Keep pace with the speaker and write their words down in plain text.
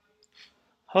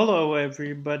Hello,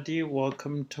 everybody.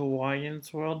 Welcome to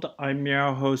Wyan's World. I'm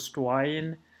your host,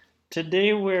 Wyan.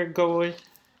 Today, we're going,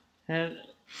 and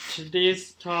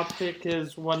today's topic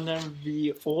is one of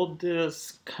the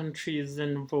oldest countries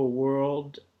in the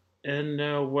world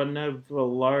and one of the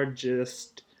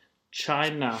largest,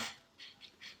 China.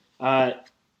 Uh,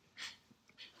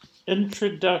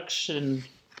 Introduction.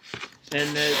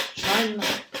 And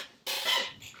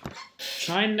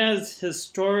China's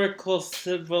historical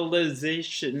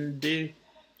civilization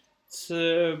dates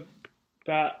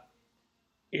about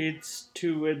it's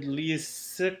to at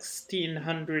least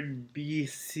 1600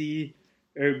 BC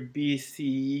or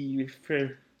BCE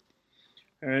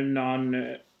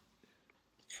non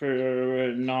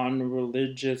for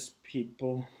non-religious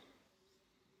people.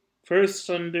 First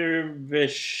under the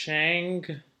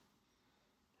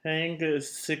Hang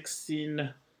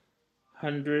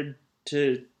 1600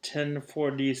 to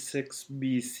 1046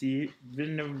 BC,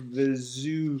 then the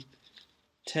Zhou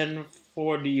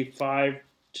 1045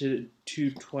 to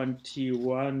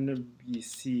 221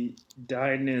 BC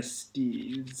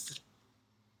dynasties.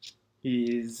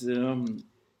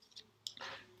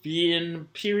 The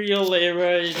imperial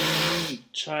era in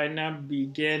China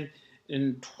began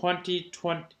in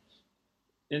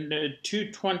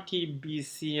 220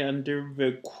 BC under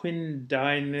the Qin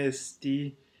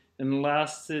dynasty and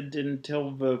lasted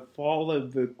until the fall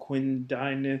of the Qin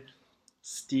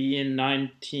dynasty in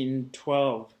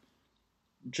 1912.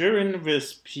 During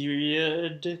this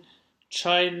period,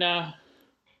 China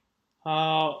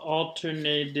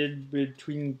alternated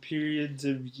between periods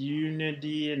of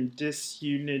unity and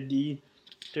disunity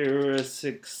through a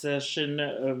succession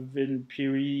of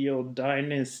imperial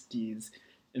dynasties.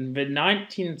 In the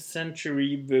 19th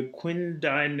century, the Qin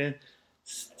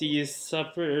dynasty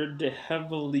suffered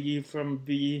heavily from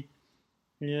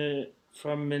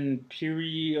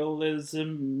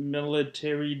imperialism,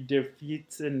 military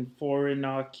defeats, and foreign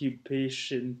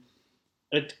occupation.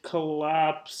 It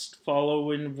collapsed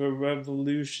following the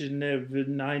revolution of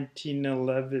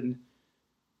 1911.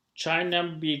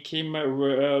 China became a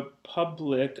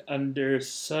republic under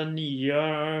Sun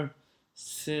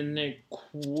Yat-sen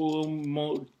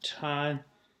Kuomintang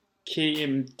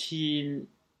KMT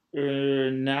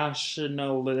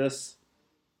nationalists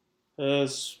the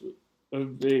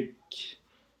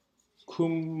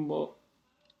Kuomintang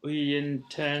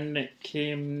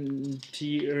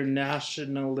KMT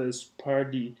Nationalist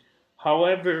Party.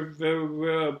 However, the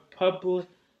republic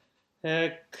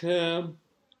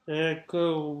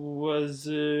was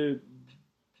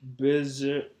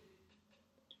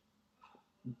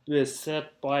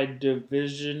beset by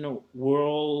division,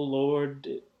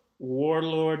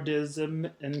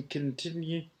 warlordism, and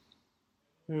continued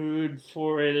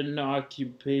foreign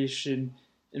occupation.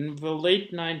 In the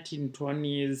late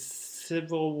 1920s,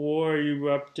 civil war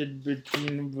erupted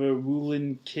between the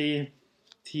ruling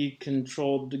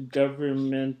KMT-controlled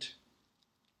government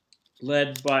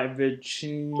led by the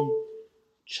Chiang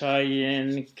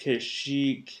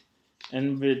Kai-shek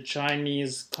and the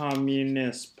Chinese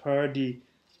Communist Party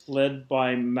led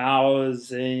by Mao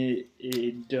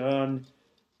Zedong.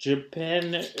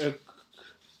 Japan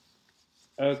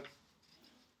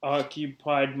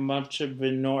occupied much of the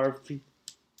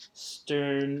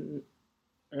northeastern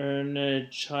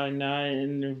China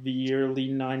in the early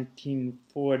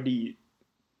 1940s,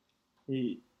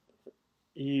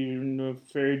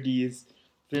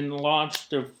 then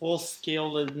launched a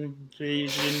full-scale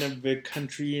invasion of the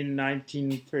country in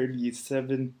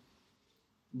 1937.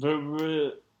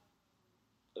 The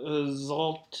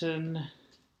resultant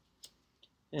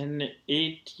in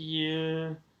 8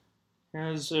 years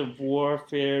of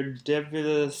warfare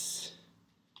devastated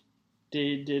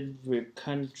the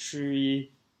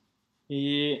country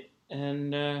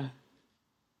and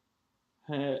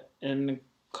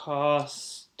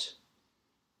cost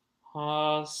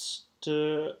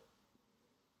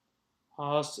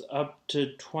up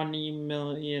to 20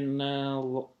 million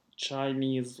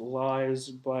Chinese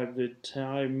lives by the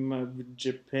time of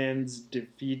Japan's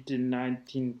defeat in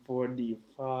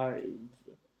 1945.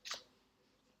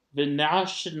 The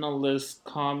nationalist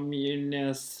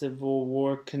communist civil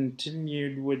war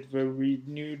continued with the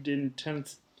renewed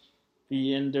intensity at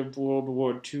the end of World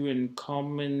War II and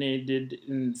culminated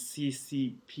in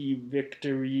CCP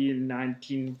victory in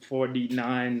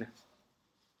 1949.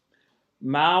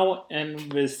 Mao and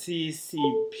the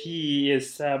CCP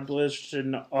established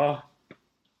an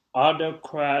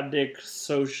autocratic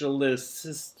socialist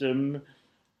system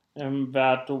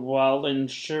that, while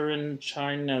ensuring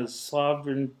China's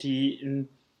sovereignty,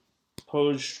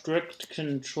 imposed strict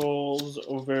controls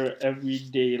over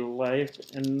everyday life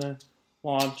and the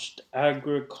launched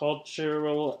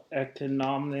agricultural,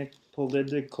 economic,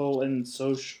 political, and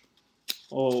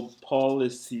social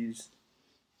policies,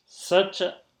 such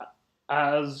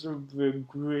as the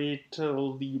Great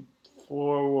Leap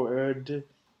Forward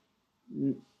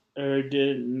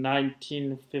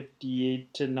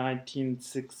 1958 to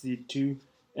 1962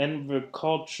 and the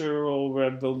Cultural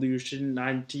Revolution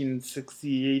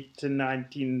 1968 to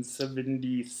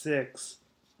 1976,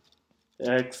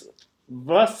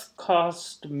 thus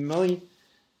cost the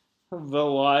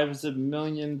lives of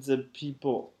millions of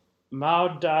people. Mao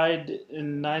died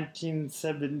in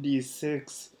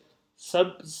 1976.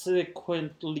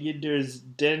 Subsequent leaders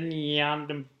Deng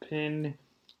Xiaoping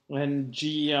and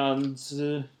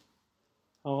Jiang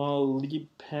Li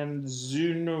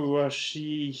Pengzhen,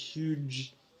 Rushi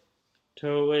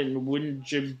Huito, and Wen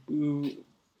Jiabao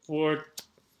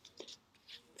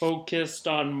focused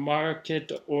on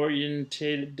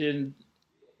market-oriented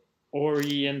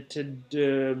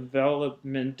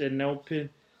development and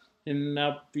opening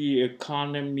up the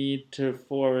economy to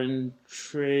foreign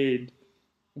trade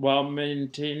while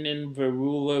maintaining the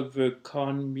rule of the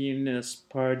Communist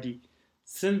Party.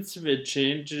 Since the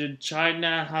change,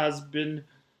 China has been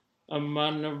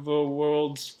among the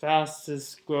world's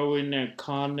fastest growing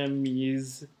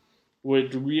economies,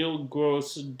 with real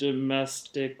gross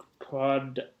domestic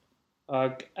product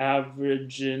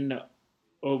averaging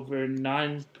over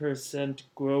 9%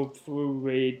 growth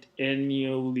rate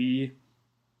annually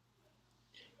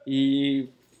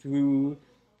through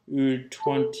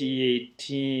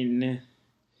 2018,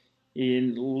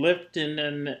 in lifting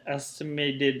an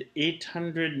estimated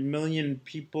 800 million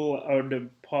people out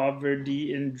of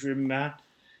poverty and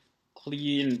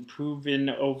dramatically improving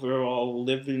overall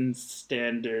living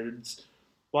standards.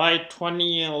 By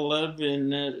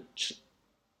 2011,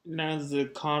 China's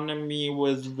economy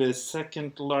was the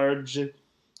second largest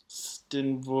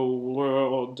in the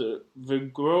world. The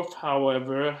growth,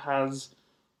 however, has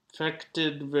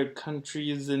affected the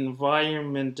country's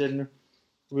environment and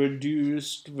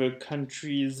reduced the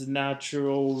country's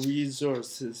natural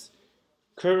resources.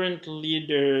 Current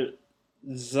leader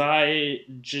Xi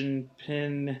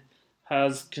Jinping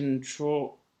has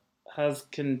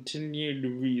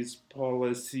continued these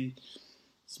policies,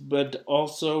 but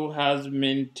also has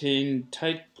maintained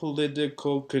tight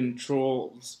political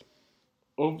controls.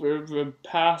 Over the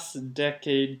past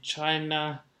decade,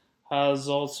 China has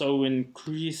also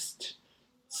increased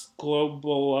its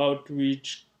global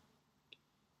outreach,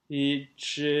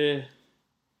 each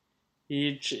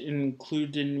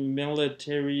including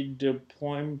military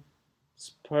deployments,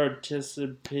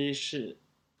 participation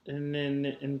in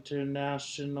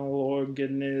international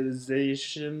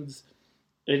organizations,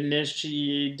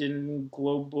 initiating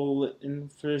global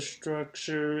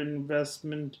infrastructure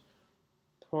investment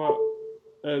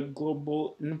a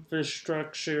global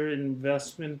infrastructure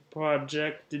investment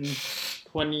project in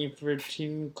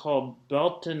 2013 called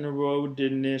Belt and Road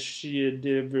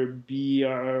Initiative, or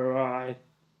BRI.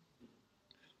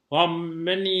 While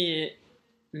many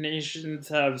nations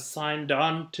have signed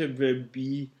on to the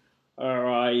BRI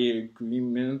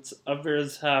agreements,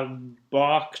 others have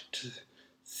balked,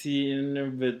 seeing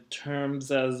the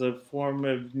terms as a form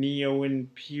of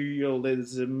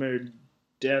neo-imperialism or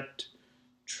debt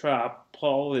trap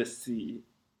policy.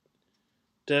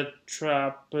 Debt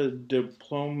trap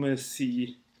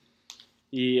diplomacy,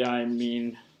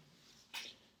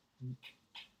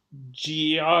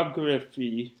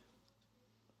 Geography.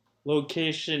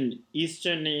 Location: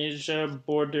 Eastern Asia,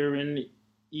 bordering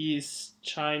East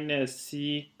China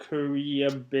Sea,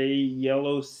 Korea Bay,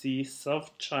 Yellow Sea,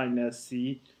 South China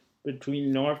Sea,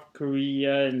 between North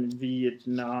Korea and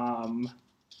Vietnam.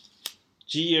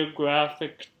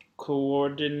 Geographic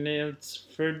coordinates: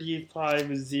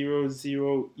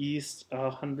 3500 east,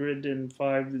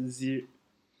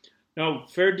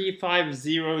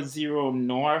 3500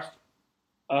 north,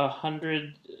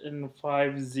 500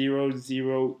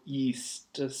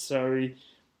 east.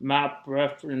 Map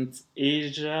reference: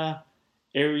 Asia.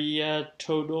 Area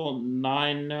total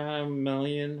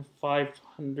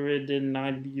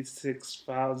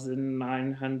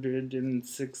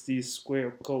 9,596,960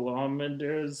 square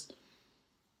kilometers.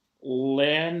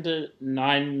 Land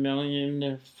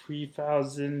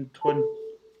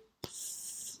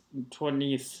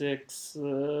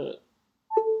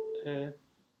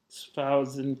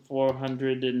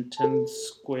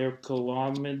square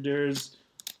kilometers.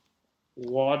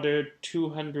 Water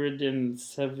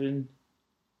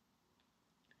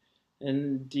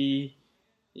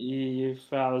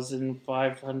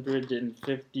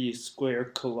 270,550 square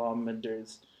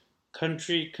kilometers.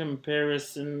 Country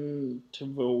comparison to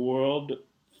the world: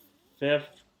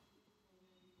 fifth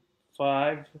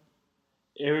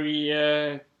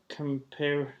area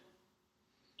comparative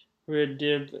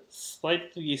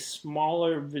slightly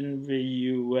smaller than the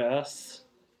U.S.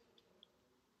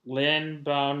 Land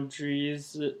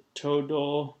boundaries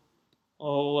total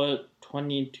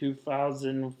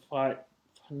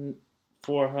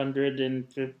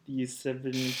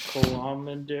 22,457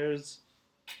 kilometers.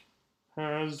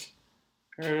 Hers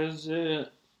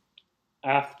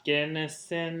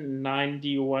Afghanistan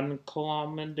 91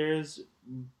 kilometers,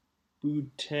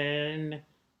 Bhutan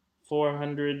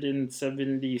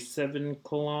 477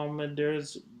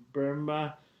 kilometers,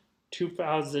 Burma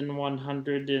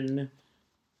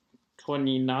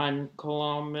 2,129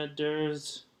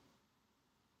 kilometers.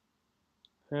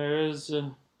 Hers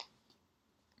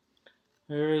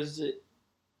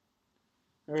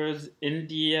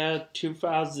India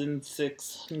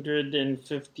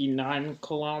 2,659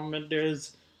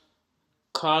 kilometers,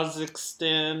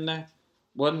 Kazakhstan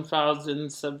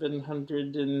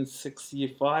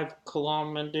 1,765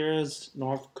 kilometers,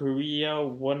 North Korea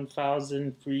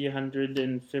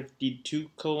 1,352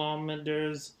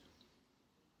 kilometers,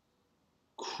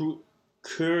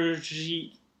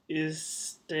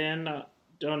 Kyrgyzstan,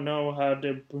 don't know how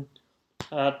to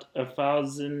at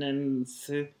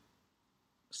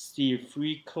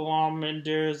 1,063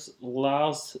 kilometers,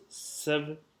 Laos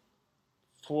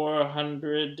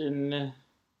 470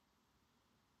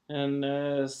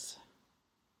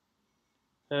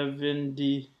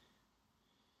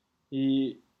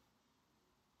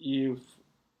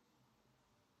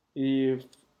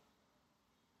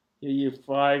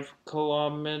 5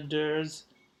 kilometers,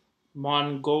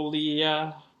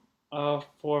 Mongolia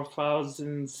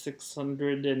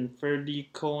 4,630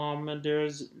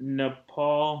 kilometers,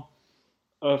 Nepal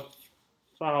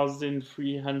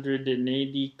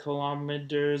 1,380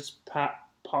 kilometers,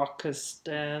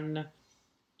 Pakistan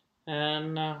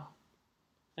and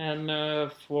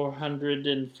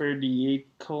 438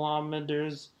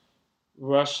 kilometers,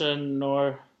 Russia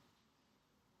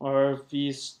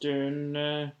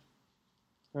northeastern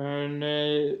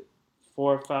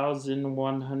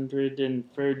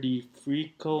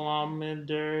 4,133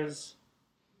 kilometers.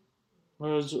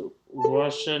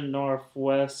 Russia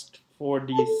northwest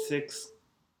 46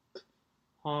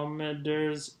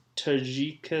 kilometers.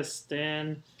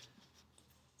 Tajikistan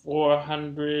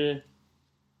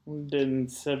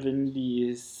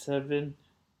 477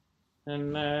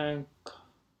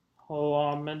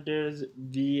 kilometers.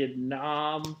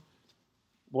 Vietnam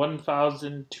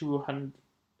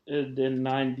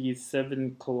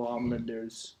 1,297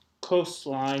 kilometers.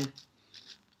 Coastline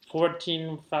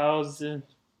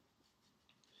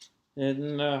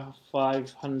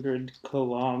 14,500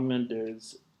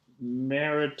 kilometers.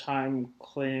 Maritime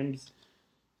claims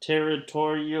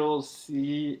territorial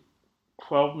sea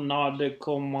 12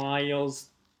 nautical miles,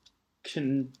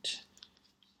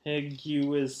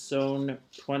 contiguous zone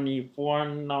 24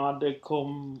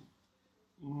 nautical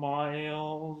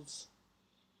miles,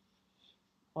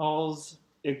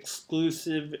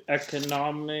 exclusive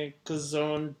economic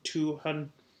zone 200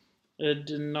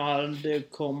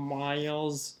 nautical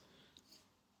miles,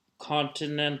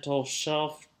 continental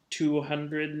shelf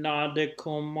 200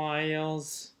 nautical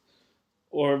miles,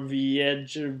 or the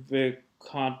edge of the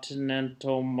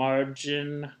continental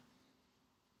margin.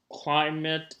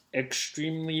 Climate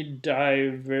extremely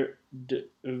diverse,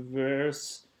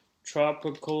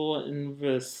 tropical in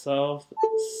the south,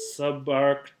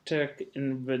 subarctic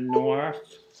in the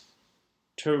north.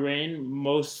 Terrain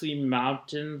mostly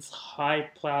mountains, high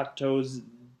plateaus,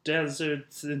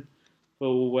 deserts in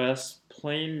the west,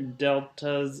 plain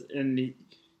deltas, and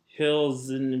hills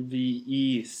in the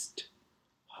east.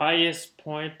 Highest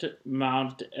point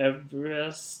Mount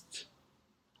Everest,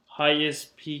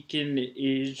 highest peak in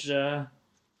Asia,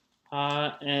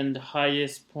 and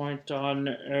highest point on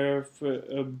Earth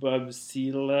above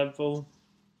sea level,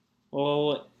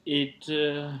 all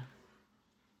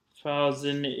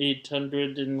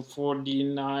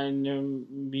 8,849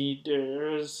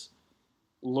 meters.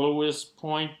 Lowest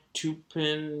point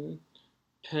Tupan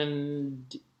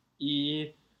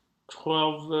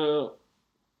 12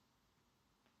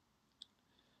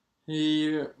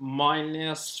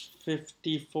 minus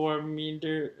 54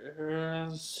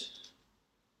 meters.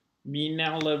 Mean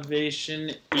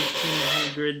elevation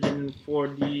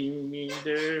 1,840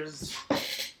 meters.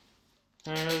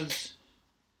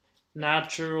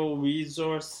 Natural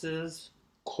resources: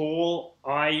 coal,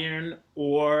 iron,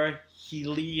 ore,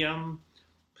 helium,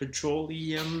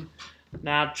 petroleum,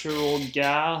 natural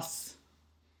gas,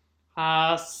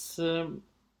 arsenic,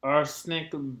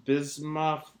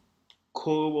 bismuth,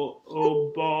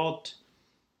 cobalt,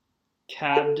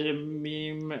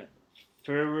 cadmium,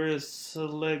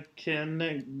 ferrosilicon,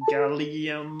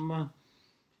 gallium,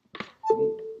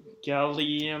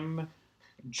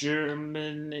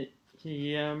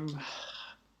 germanium,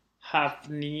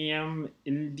 hafnium,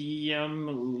 indium,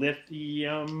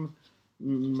 lithium,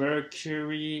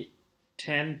 mercury,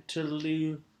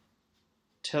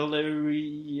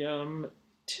 tellurium,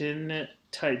 tin,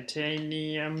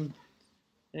 titanium,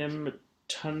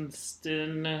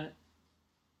 tungsten,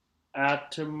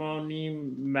 antimony,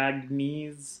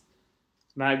 magnesium,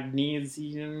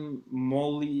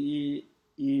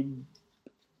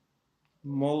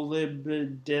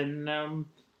 molybdenum,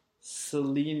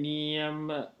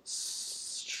 selenium,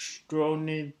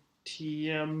 strontium,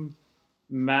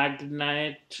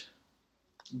 magnetite,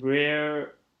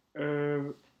 rare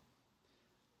earth,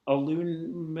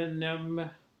 aluminum,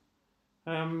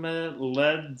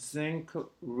 lead, zinc,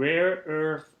 rare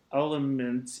earth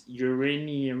elements,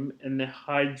 uranium, and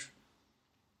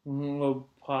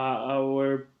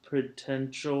hydropower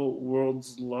potential,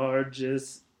 world's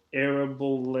largest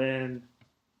arable land.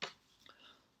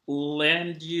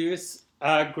 Land use,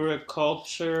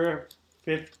 agriculture,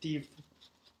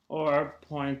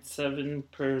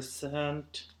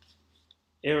 54.7%.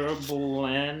 Arable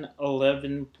land,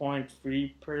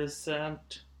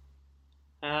 11.3%.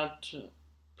 At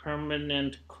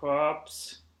permanent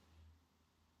crops,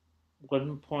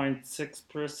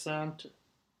 1.6%.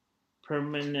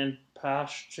 Permanent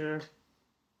pasture,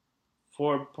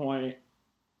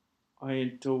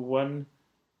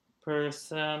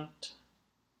 4.1%.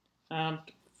 And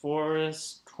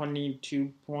forest,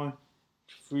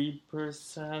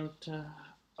 22.3%.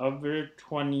 Other,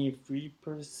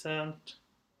 23%.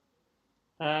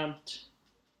 And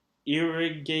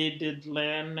irrigated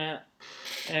land,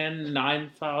 and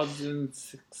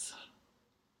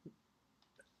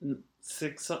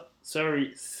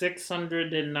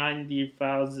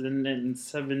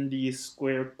 690,070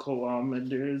 square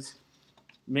kilometers.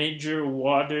 Major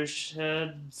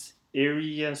watersheds,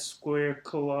 area square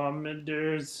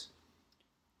kilometers.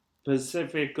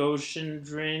 Pacific Ocean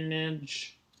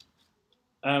drainage,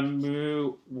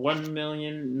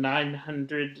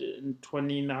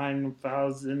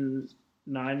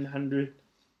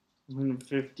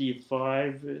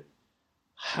 1,929,955.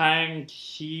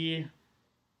 Hanghe,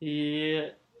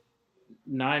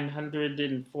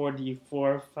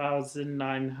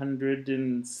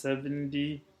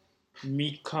 944,970.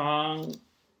 Mekong,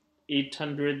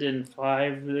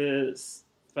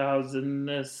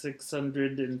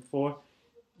 805,604.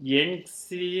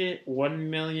 Yangtze,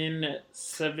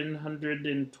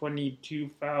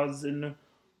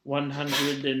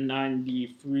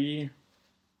 1,722,193.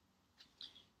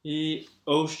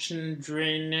 Ocean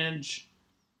drainage,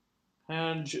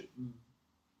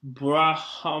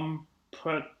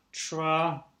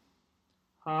 Brahmaputra,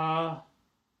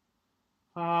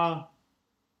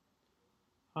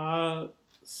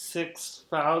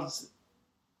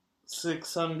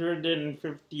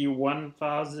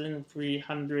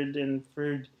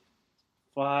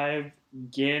 651,335.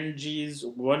 Ganges,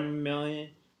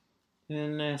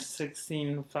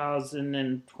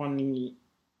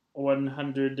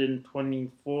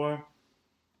 1,016,124.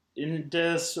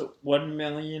 Indus,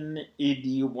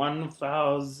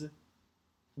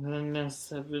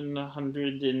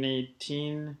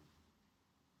 1,081,718.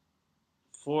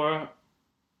 4.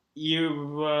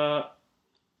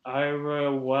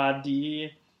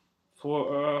 Irrawaddy,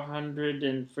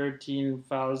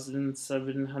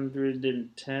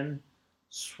 413,710.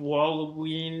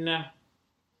 Swallowing,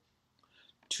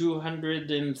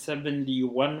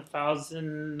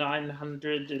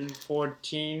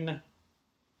 271,914.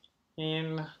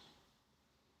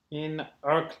 In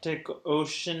Arctic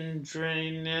Ocean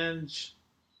drainage,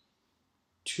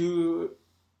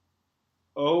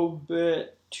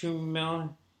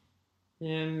 2,000,000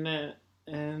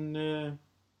 and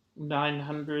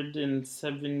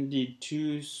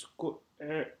 972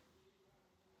 square,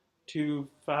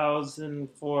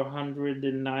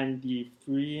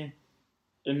 2,493.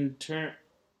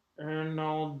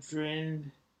 Internal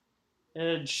drainage,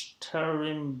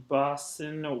 Tarim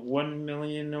Basin,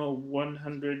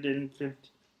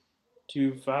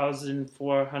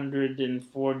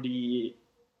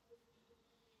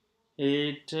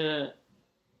 1,152,448.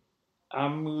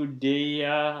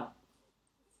 Amudarya,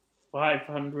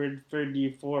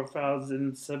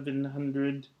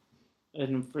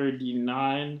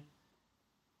 534,739.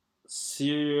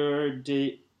 Sir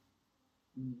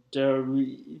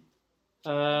Dari,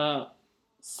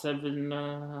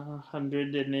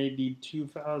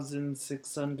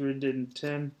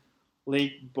 782,610.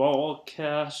 Lake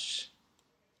Balkash,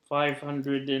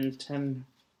 510,000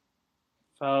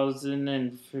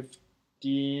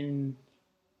 2015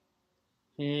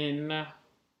 in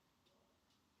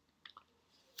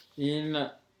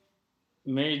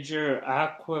major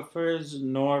aquifers: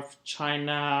 North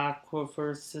China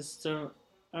Aquifer System,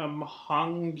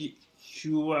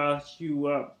 Hua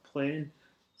Plain,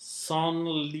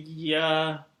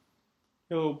 Sonlia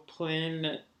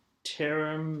Plain,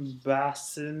 Tarim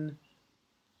Basin.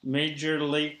 Major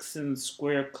lakes in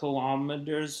square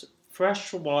kilometers: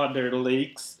 freshwater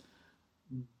lakes,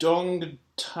 Dong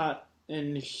Tut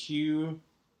and Hue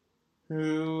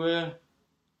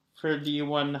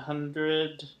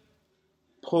 3100,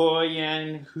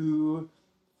 Poyan Hu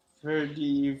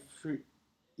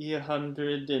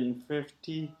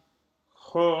 3350,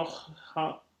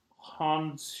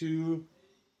 Hansu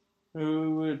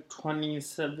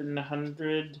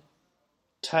 2700,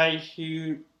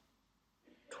 Taihu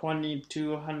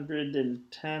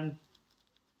 2210,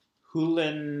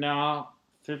 Hulena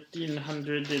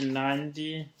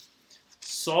 1590,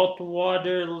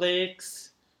 saltwater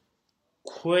lakes,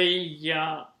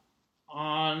 Kuya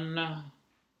on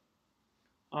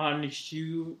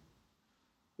Hue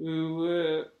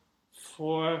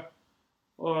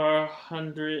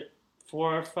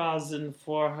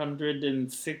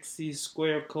 4,460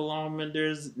 square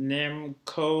kilometers,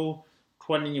 Namco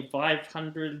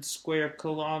 2,500 square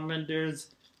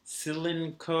kilometers,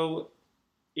 Silinco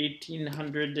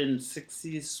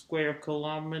 1,860 square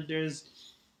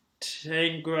kilometers,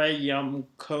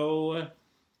 Tangrayamco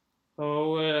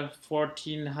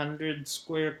 1,400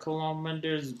 square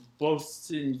kilometers,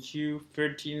 Boson Hue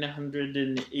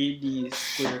 1,380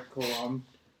 square kilometers.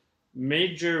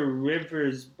 Major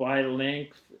rivers by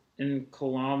length in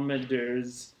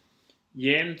kilometers: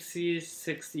 Yangtze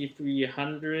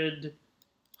 6,300,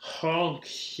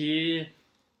 Honghe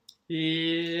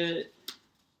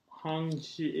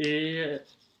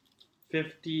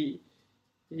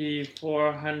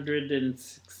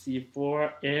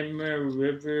 5,464, Amur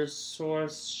River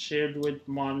source shared with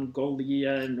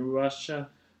Mongolia and Russia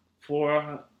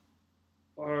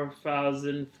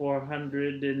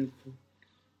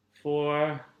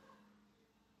 4,404,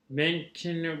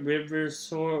 Menken River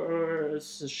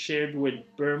source shared with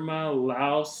Burma,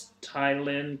 Laos,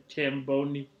 Thailand,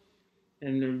 Cambodia,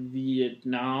 and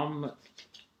Vietnam.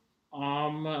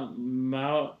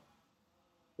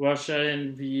 Russia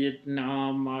and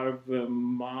Vietnam are the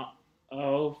mouths.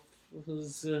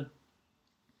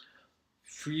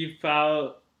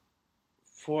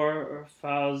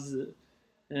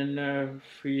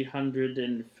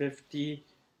 4,350,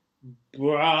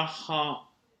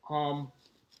 Brahmaputra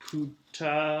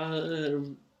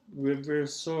river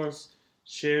source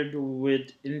shared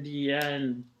with India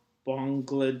and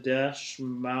Bangladesh,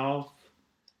 mouth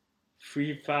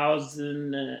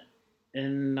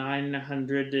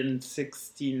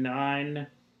 3,969,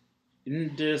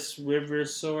 Indus river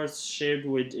source shared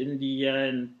with India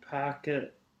and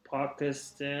Pakistan,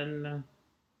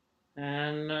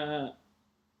 and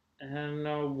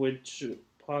which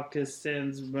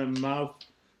Pakistan's mouth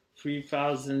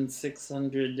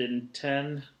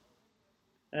 3,610,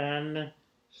 and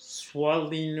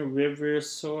Swelling river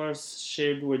source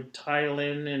shared with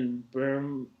Thailand and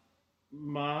Burma's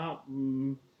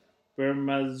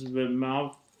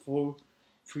mouth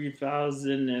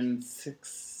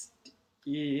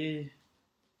 3,060,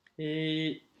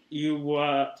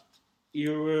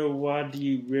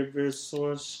 Irrawaddy river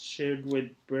source shared with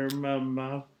Burma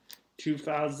mouth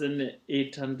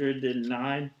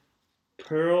 2,809,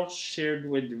 Pearl shared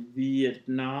with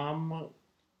Vietnam,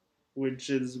 which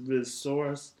is the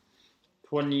source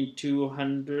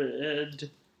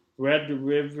 2,200, Red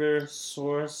River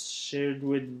source shared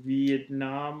with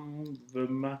Vietnam, the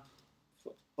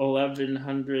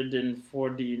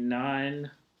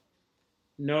 1,149.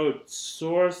 Note: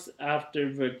 source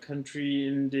after the country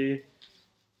in the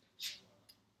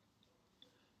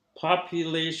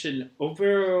population.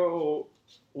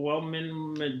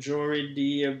 Overwhelming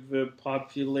majority of the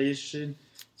population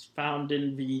is found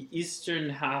in the eastern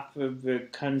half of the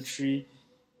country.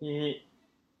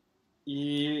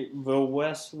 The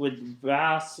west, with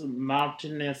vast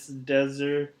mountainous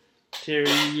desert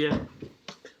area,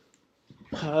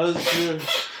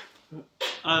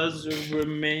 as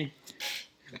remains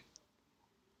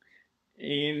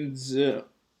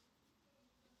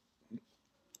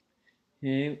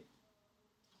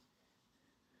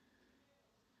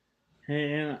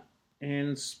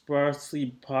and sparsely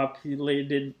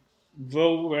populated,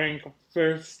 though rank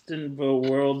first in the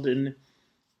world in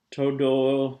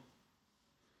total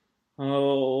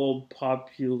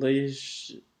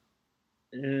population,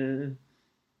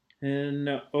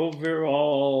 and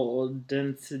overall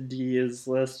density is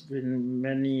less than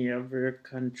many other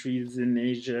countries in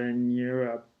Asia and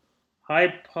Europe.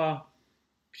 High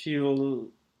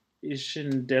population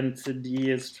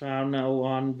density is found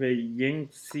along the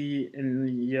Yangtze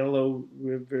and Yellow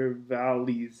River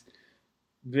valleys,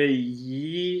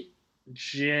 the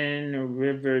Yijin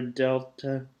River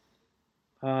Delta,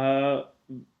 and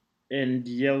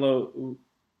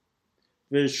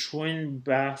the Shui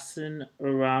Basin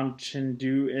around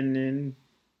Chengdu and in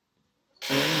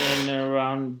and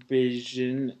around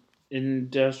Beijing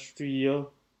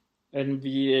industrial and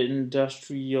the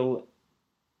industrial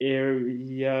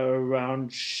area around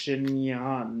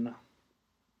Shenyang.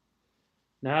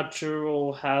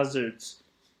 Natural hazards.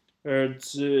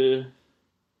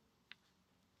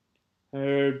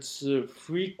 It's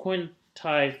frequent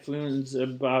typhoons,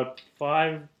 about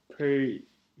 5 per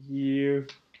year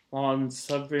on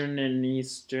southern and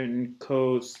eastern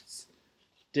coasts.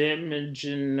 Damage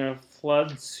in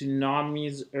floods,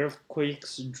 tsunamis,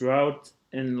 earthquakes, drought,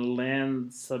 and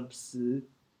land subsidence.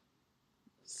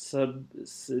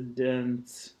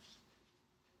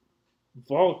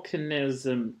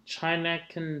 Volcanism. China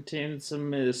contains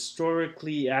some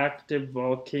historically active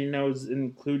volcanoes,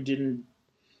 including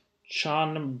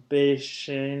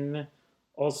Changbaishan,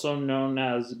 also known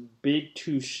as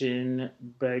Beitushan,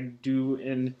 Bagdu,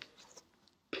 and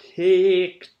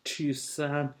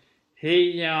Paektusan,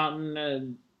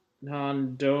 Heian,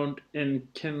 Nandong,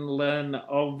 and Kinlan,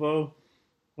 although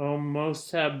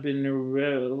most have been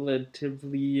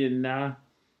relatively inactive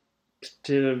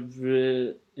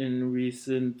in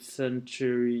recent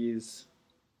centuries.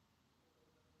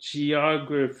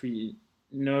 Geography.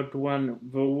 Note 1.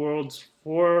 The world's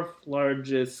fourth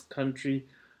largest country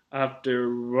after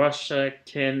Russia,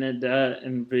 Canada,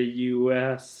 and the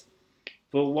US.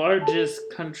 The largest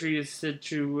country is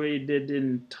situated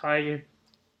entirely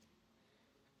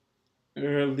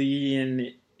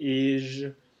in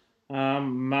Asia.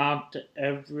 Mount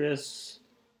Everest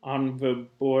on the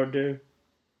border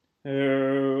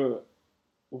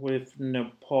with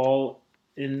Nepal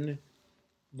in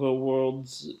the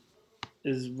world's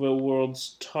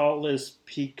tallest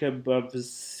peak above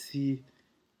sea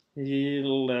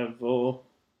level.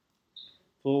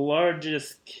 The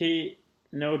largest cave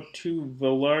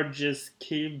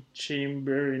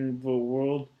chamber in the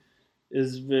world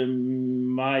is the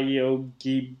Mayo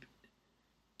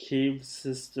cave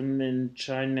system in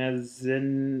China's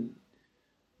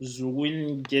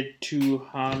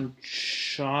Zwingetu-Han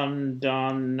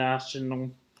Shandong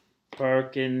National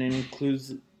Park and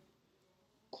encloses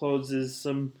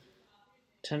some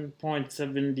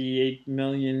 10.78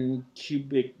 million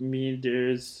cubic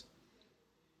meters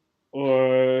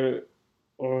or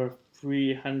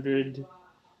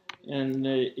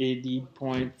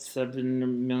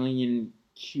 380.7 million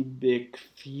cubic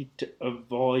feet of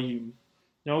volume.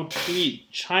 Note 3.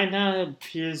 China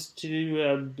appears to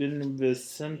have been the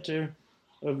center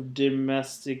of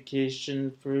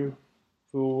domestication for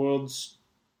the world's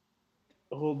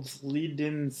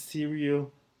leading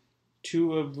cereal.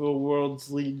 Two of the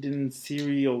world's leading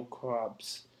cereal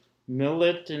crops,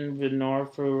 millet in the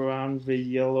north around the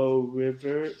Yellow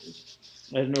River,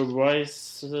 and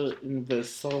rice in the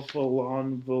south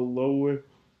along the lower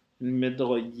and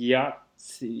middle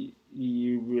Yangtze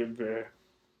River.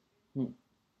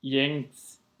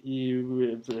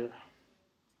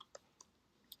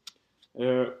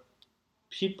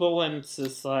 People and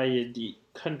society.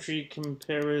 Country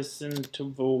comparison to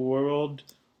the world.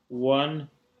 1.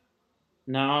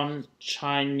 Noun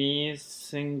Chinese,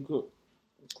 singular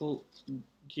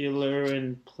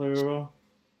and plural.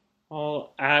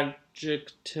 All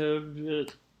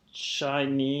adjective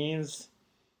Chinese.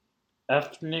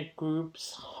 Ethnic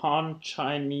groups Han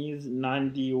Chinese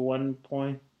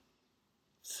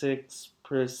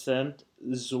 91.6%,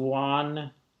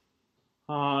 Zhuan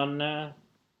Han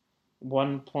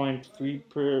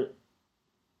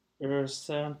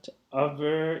 1.3%.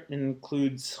 Other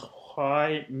includes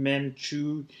Hui,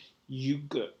 Manchu,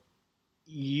 Uyghur,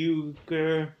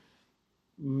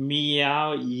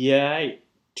 Miao, Yai,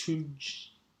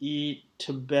 Tuji,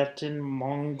 Tibetan,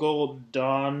 Mongol,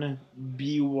 Don,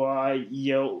 Biwa,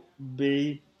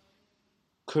 Yaobei,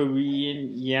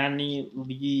 Korean, Yani,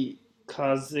 Li,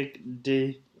 Kazakh,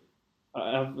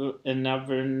 and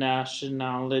other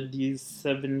nationalities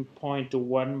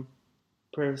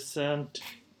 7.1%.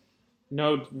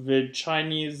 Note, the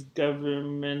Chinese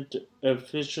government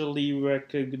officially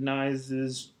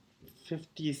recognizes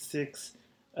 56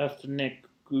 ethnic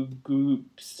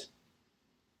groups.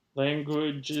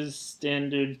 Languages: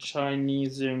 Standard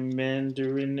Chinese or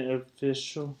Mandarin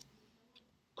official.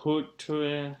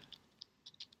 Putuan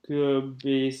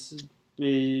based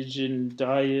Bajan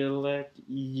dialect,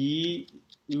 Yi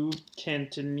U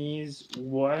Cantonese,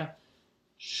 Wa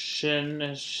Shen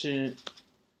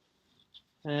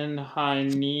and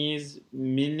Hainese,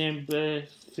 Minebe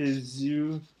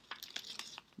Fizu,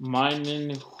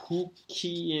 Minnan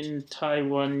Hokkien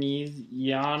Taiwanese,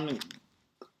 Yan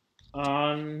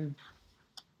An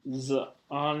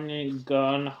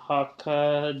Gan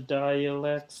Hakka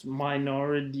dialects,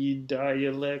 minority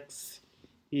dialects,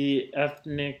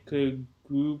 ethnic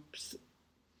groups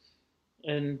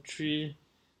entry.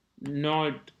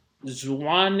 Note: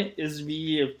 Zhuan is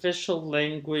the official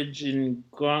language in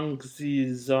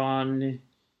Guangxi.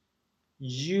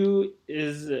 Yu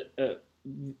is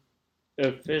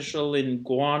official in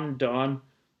Guangdong.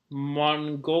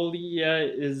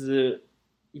 Mongolia is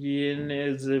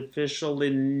official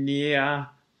in Nia.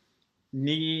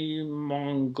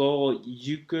 Mongol.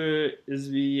 Uyghur is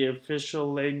the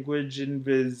official language in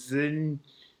the Xinjiang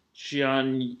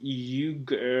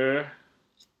Uyghur.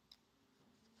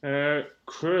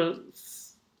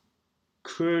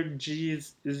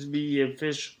 Kyrgyz is the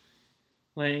official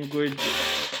language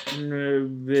in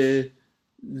the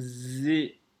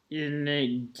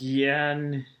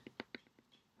Xinjiang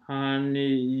Han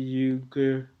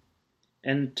Uyghur,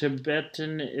 and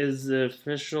Tibetan is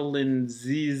official in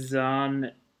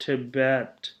Xizan,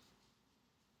 Tibet.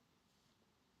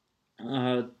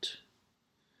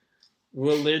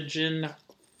 Religion,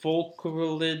 folk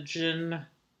religion,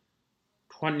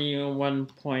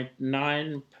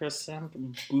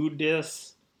 21.9%,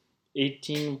 Buddhist,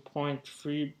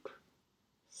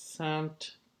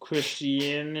 18.3%,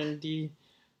 Christianity,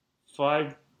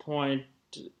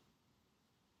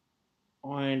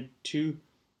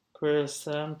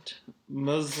 5.2%,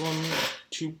 Muslim,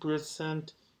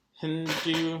 2%,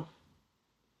 Hindu,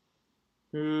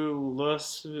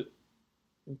 less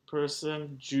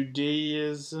percent,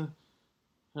 Judaism,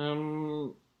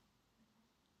 less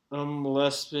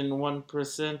than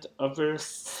 1%, other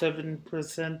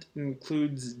 7%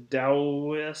 includes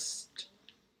Taoist,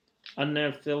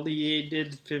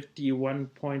 unaffiliated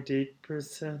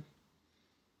 51.8%.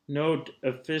 Note: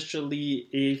 officially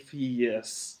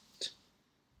atheist.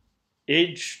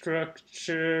 Age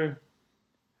structure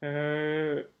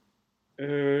 0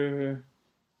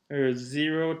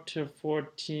 to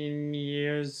 14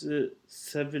 years,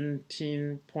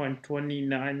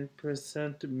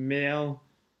 17.29%. Male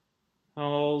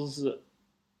holds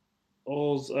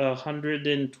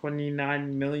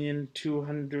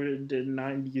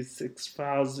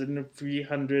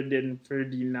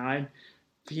 129,296,339.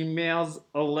 Females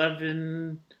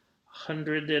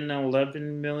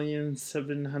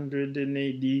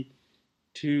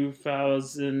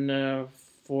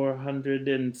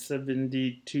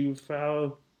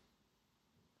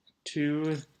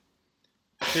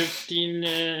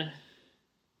 15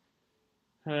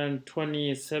 and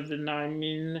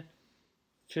 27,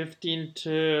 15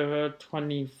 to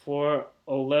 24,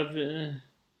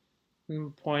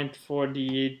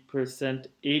 11.48%,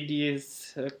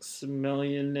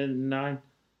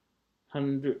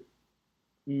 86,900,000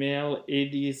 male,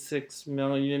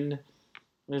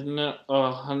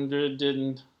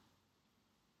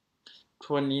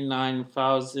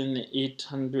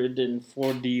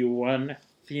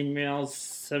 Females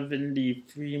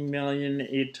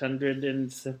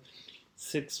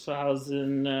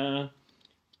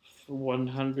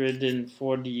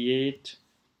 73,806,148.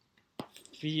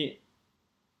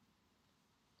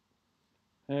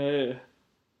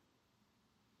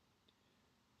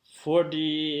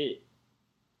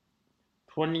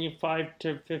 25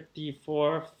 to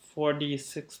 54,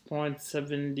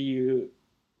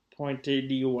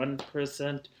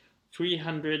 46.81%.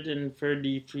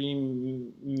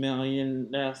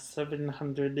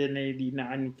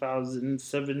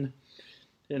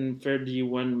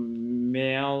 333,789,731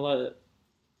 male,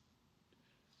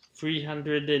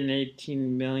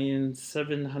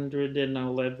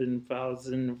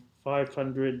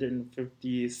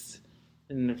 318,711,550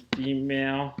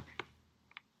 female.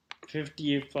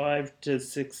 55 to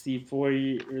 64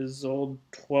 years old,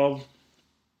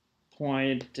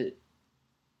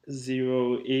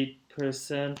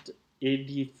 12.08%,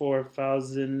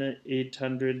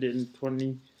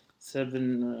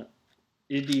 84,827,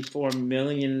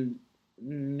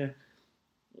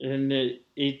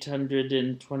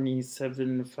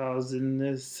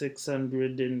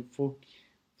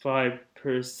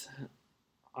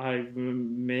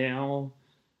 male.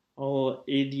 All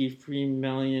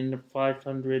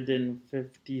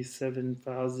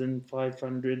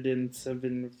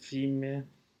 83,557,507 female.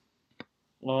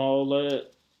 All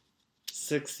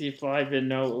 65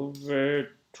 and over,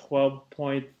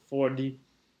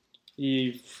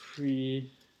 12.43%,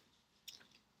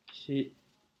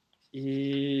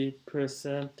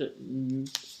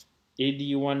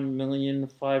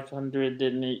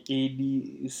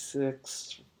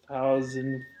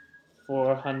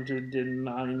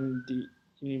 81,586,490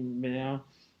 email,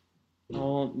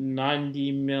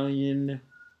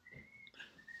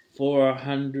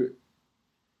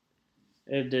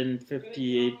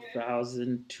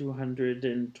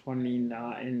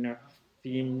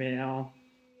 female.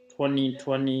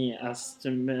 2020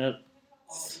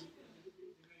 estimates.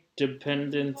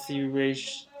 Dependency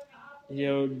ratio,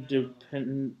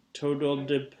 total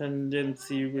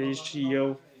dependency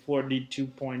ratio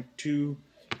 42.2,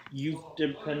 youth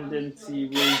dependency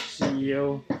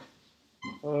ratio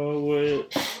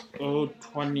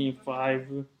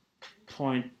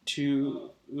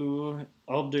 25.2,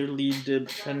 elderly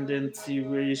dependency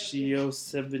ratio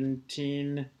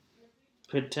 17,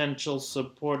 potential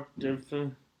support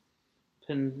dependency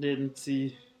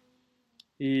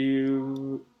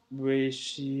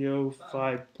ratio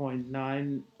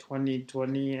 5.9,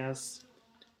 2020 as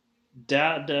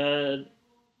data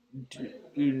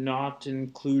do not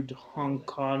include Hong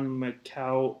Kong,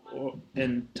 Macau,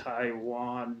 and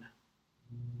Taiwan.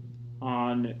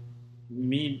 On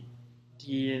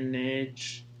median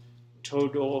age,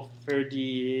 total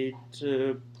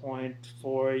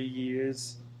 38.4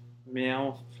 years,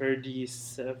 male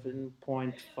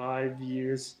 37.5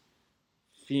 years,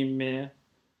 female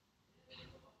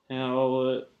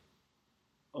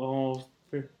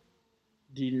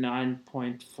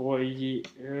 59.4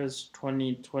 years.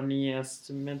 2020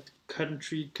 estimate.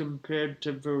 Country compared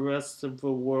to the rest of the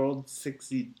world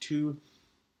 62.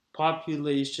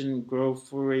 Population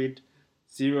growth rate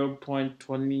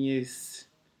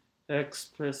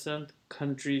 0.26%.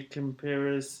 Country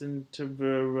comparison to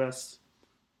the rest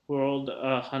world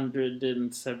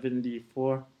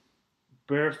 174.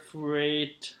 Birth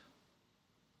rate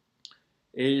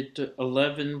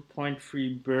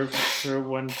 11.3 births per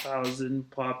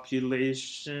 1,000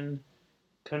 population.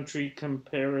 Country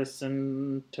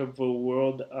comparison to the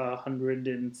world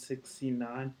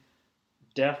 169.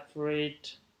 Death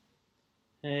rate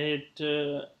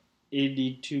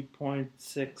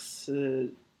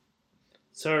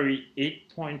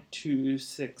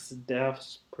 8.26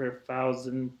 deaths per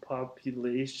 1,000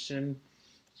 population.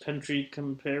 Country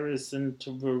comparison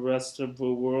to the rest of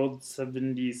the world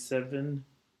 77.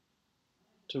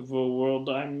 To the world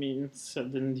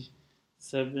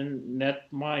 77. Net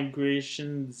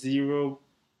migration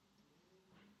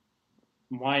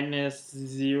minus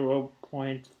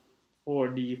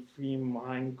 0.43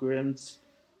 migrants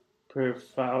per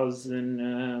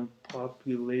 1,000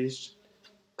 population.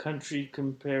 Country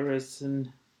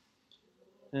comparison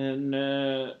and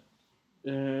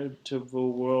to the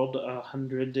world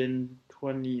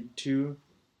 122.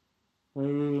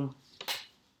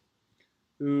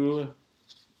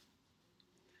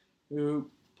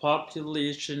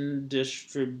 Population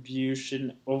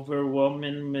distribution,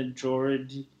 overwhelming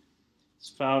majority is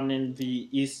found in the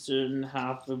eastern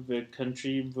half of the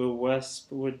country. The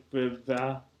west, with the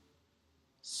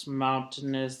vast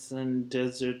mountainous and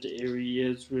desert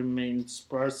areas, remain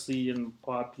sparsely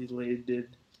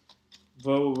populated.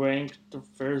 Though ranked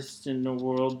first in the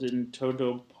world in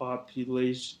total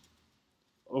population,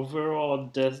 overall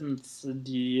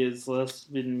density is less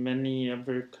than many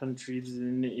other countries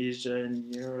in Asia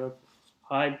and Europe.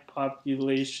 High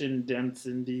population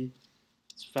density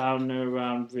is found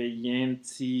around the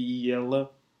Yangtze, Yellow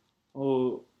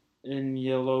and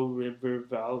Yellow River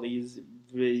valleys,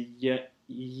 the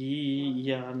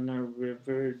Yiyang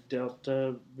River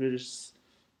Delta, the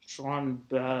Sichuan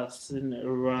Basin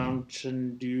around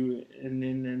Chengdu and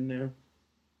in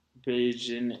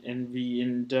Beijing, and the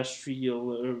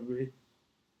industrial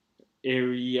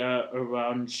area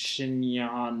around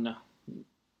Xinjiang.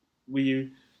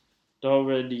 We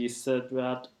already said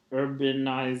that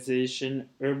urbanization,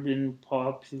 urban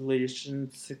population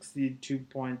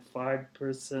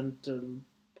 62.5% of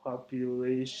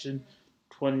population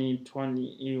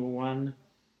 2021.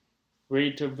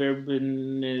 Rate of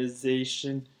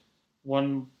urbanization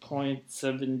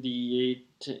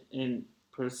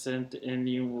 1.78%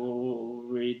 annual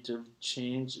rate of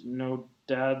change. No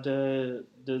data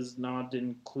does not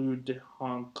include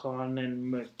Hong Kong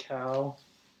and Macau.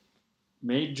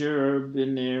 Major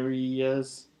urban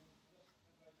areas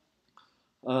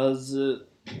as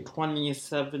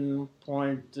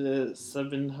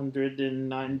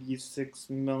 27.796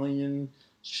 million,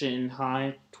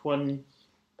 Shanghai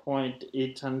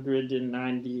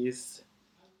 20.890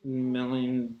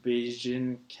 million,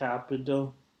 Beijing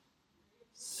capital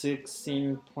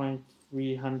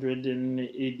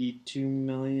 16.382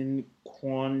 million,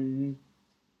 Kwon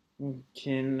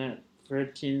Kin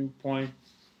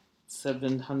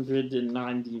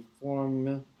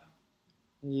 13.794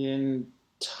 million,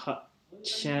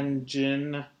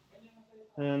 Tianjin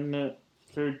and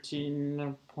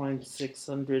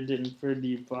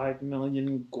 13.635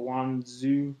 million,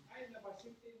 Guangzhou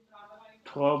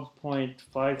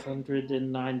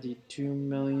 12.592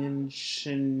 million,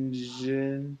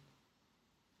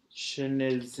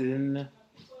 Shenzhen.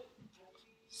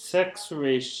 Sex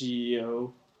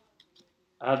ratio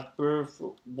at birth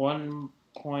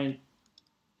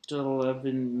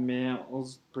 1.11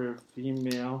 males per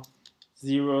female,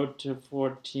 0 to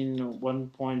 14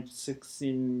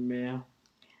 1.16 males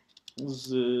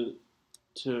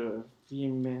to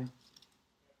female.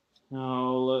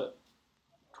 Now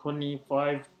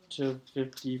 25 to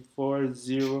 54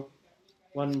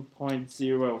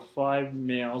 1.05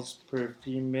 males per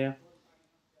female.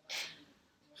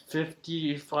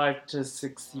 55 to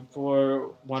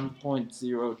 64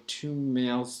 1.02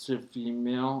 males to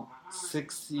female.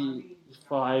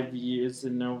 65 years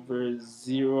and over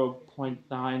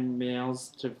 0.9 males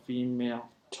to female.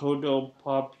 Total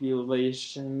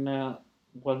population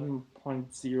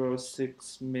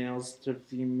 1.06 males to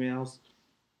females.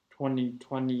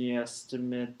 2020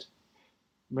 estimate.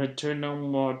 Maternal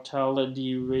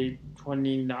mortality rate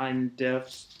 29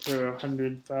 deaths per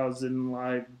 100,000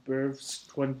 live births.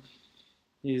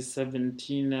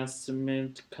 2017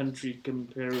 estimate. Country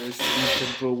comparison to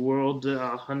the world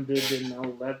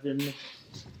 111.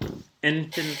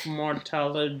 Infant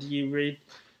mortality rate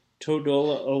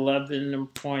total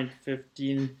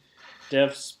 11.15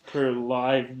 deaths per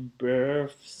live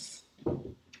births.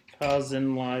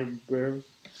 1,000 live births.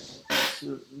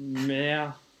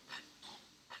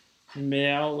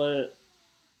 Male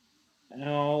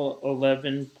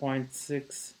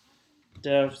 11.6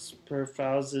 deaths per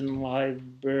 1,000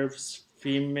 live births.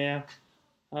 Female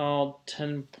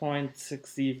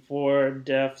 10.64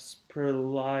 deaths per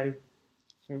live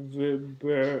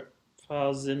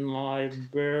 1,000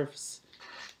 live births.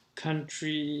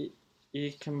 Country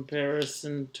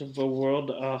comparison to the world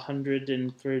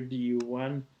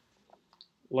 131.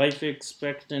 Life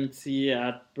expectancy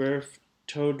at birth.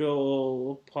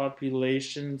 Total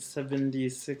population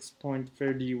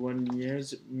 76.31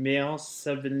 years. Male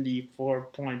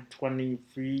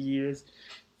 74.23 years.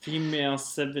 Female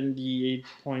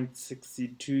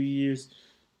 78.62 years.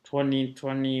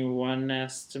 2021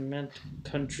 estimate.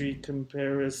 Country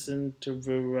comparison to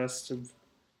the rest of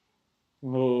the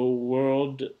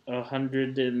world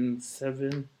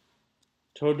 107.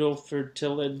 Total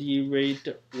fertility rate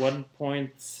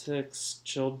 1.6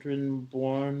 children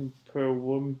born per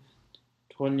woman.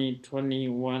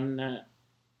 2021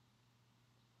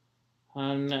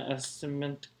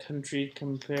 estimate. Country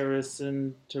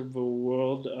comparison to the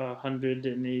world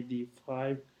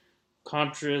 185.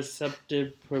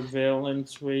 Contraceptive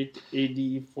prevalence rate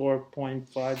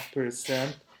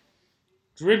 84.5%.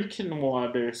 Drinking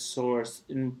water source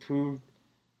improved.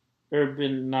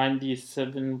 Urban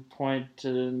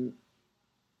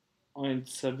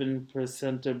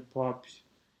 97.7% of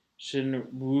population.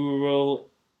 Rural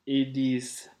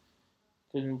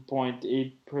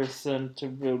 87.8%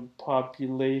 of the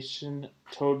population.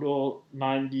 Total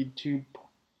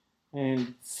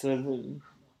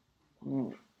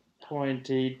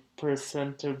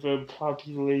 92.8% of the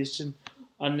population.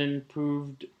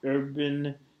 Unimproved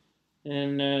urban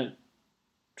and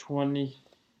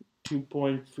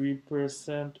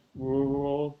 22.3%,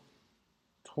 rural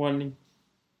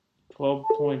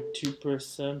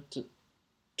 12.2%,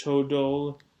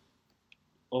 total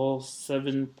all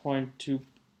 7.2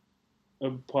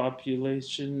 of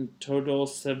population, total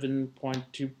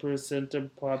 7.2%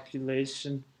 of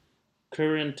population.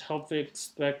 Current health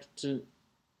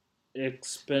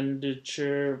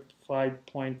expenditure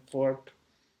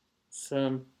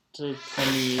 5.4% to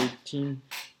 2018.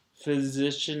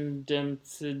 Physician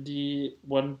density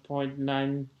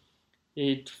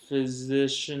 1.98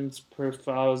 physicians per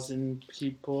 1,000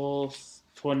 people.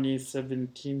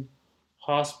 2017.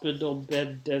 Hospital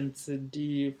bed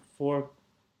density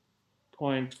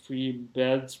 4.3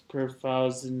 beds per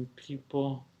 1,000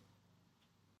 people.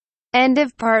 End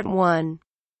of part 1.